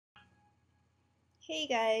Hey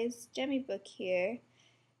guys, Jemibook here.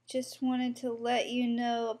 Just wanted to let you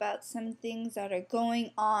know about some things that are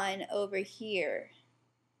going on over here.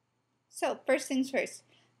 So, first things first,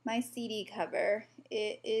 my CD cover.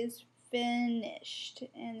 It is finished,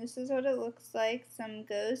 and this is what it looks like. Some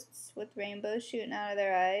ghosts with rainbows shooting out of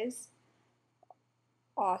their eyes.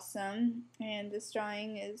 Awesome. And this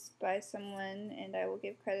drawing is by someone, and I will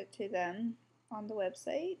give credit to them on the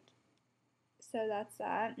website. So that's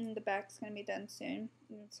that, and the back's going to be done soon,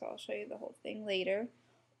 so I'll show you the whole thing later.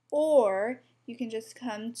 Or you can just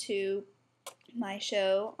come to my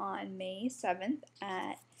show on May 7th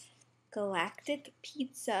at Galactic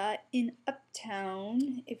Pizza in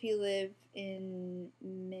Uptown if you live in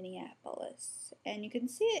Minneapolis. And you can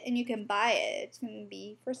see it and you can buy it. It's going to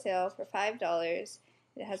be for sale for $5.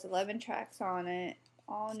 It has 11 tracks on it,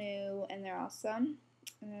 all new, and they're awesome.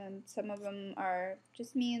 And some of them are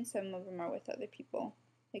just me and some of them are with other people.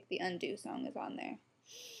 Like the Undo song is on there.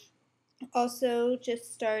 Also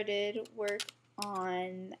just started work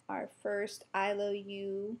on our first I Love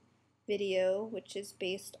You video, which is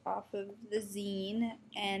based off of the zine,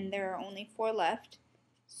 and there are only 4 left.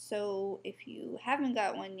 So if you haven't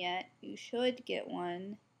got one yet, you should get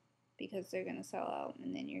one because they're going to sell out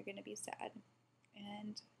and then you're going to be sad.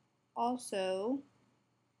 And also,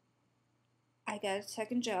 I got a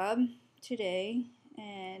second job today,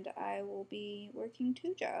 and I will be working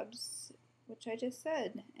 2 jobs, which I just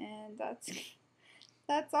said, and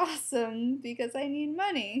that's awesome because I need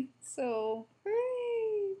money. So,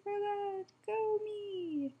 hooray for that! Go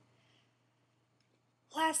me!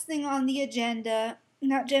 Last thing on the agenda,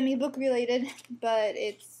 not Jemibook related, but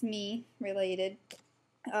it's me related.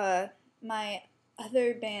 My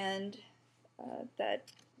other band that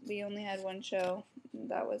we only had 1 show.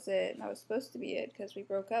 That was it. That was supposed to be it because we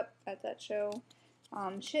broke up at that show.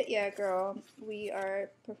 Shit Yeah Girl, we are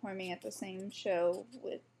performing at the same show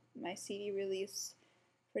with my CD release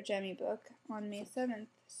for Jemibook on May 7th.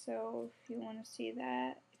 So if you want to see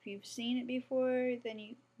that, if you've seen it before, then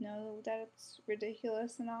you know that it's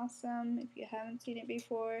ridiculous and awesome. If you haven't seen it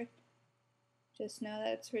before, just know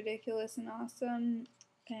that it's ridiculous and awesome.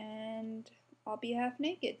 And I'll be half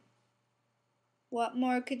naked. What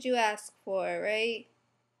more could you ask for, right?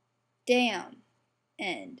 Damn.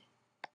 End.